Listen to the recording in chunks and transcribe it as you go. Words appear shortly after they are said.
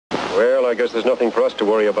Well, I guess there's nothing for us to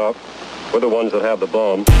worry about. We're the ones that have the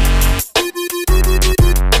bomb.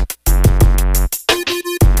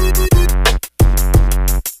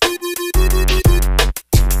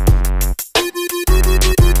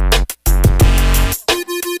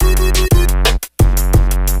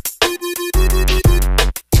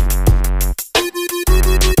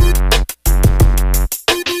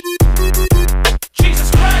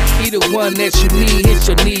 The one that you need, hit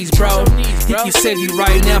your knees, bro. He can save you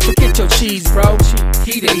right now, forget your cheese, bro.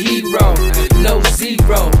 He the hero, no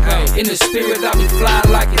zero. In the spirit, I be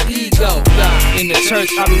flying like an ego. In the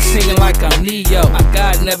church, I be singing like I'm Neo. My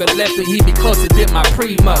God never left me, he be closer than my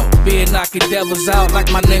primo. Being knocking devils out like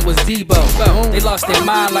my name was Debo. They lost their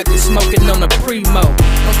mind like they smoking on a primo.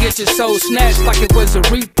 Don't get your soul snatched like it was a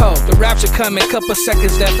repo. The rapture come in couple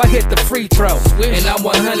seconds left, I hit the free throw. And I'm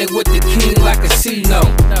 100 with the king like a C-no.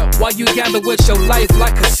 Why you gamble with your life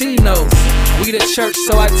like casinos? We the church,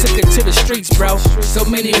 so I took it to the streets, bro. So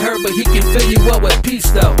many hurt, but he can fill you up with peace,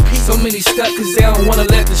 though. So many stuck, cause they don't wanna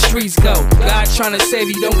let the streets go. God trying to save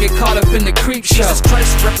you, don't get caught up in the creep show. Jesus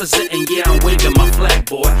Christ representing, yeah, I'm waving my flag,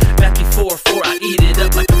 boy. Matthew 4:4, I eat it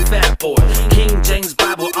up like a fat boy. King James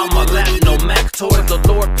Bible on my lap, no Mac toy. The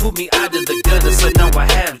Lord pulled me out of the gutter, so now I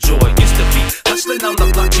have joy. Used to be hustling on the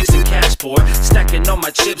block, chasing cash, boy. Stacking on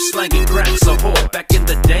my chips, slanging cracks a whore. Back in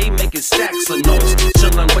the day, making stacks of noise.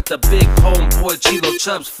 Chillin' with the big homeboy, Chilo,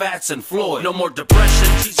 Chubbs, Fats, and Floyd. No more depression,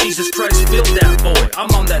 Jesus Christ filled that void. I'm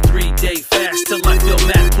on that 3-day fast till I feel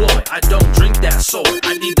mad ploy. I don't drink that soy,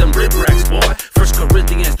 I need them rib racks, boy. 1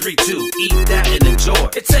 Corinthians 3:2, eat that and enjoy.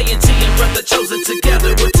 It's A.N.T and Brother Chozen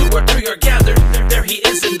together, where 2 or 3 are gathered. There he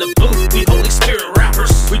is in the booth, we Holy Spirit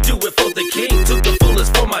rappers. We do it for the King, to the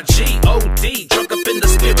fullest for my G.O.D. Drunk up in the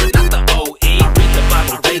spirit, not the O.E. I read the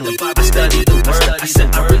Bible daily, I study the word. I said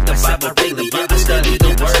I read the Bible daily, yeah, I study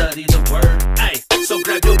the word. Ay, so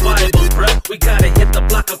grab your Bibles, bruh. We gotta hit the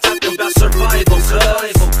block, I'm talking about survival,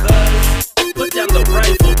 cuz. Put down the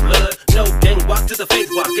rifle, blood. No gang, walk to the faith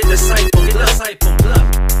walk, get disciple,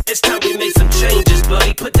 blood. It's time we made some changes,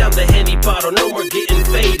 buddy. Put down the Henny bottle, no more getting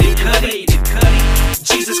faded, cutty.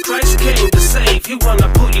 Jesus Christ came to save. He wanna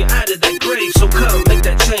pull you out of that grave, so come make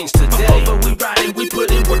that change today. Over we riding, we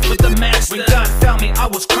put in work for the master. When God found me, I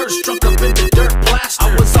was cursed, drunk up in the dirt plaster.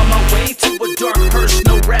 I was on my way to a dark hearse,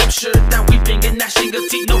 no rapture. That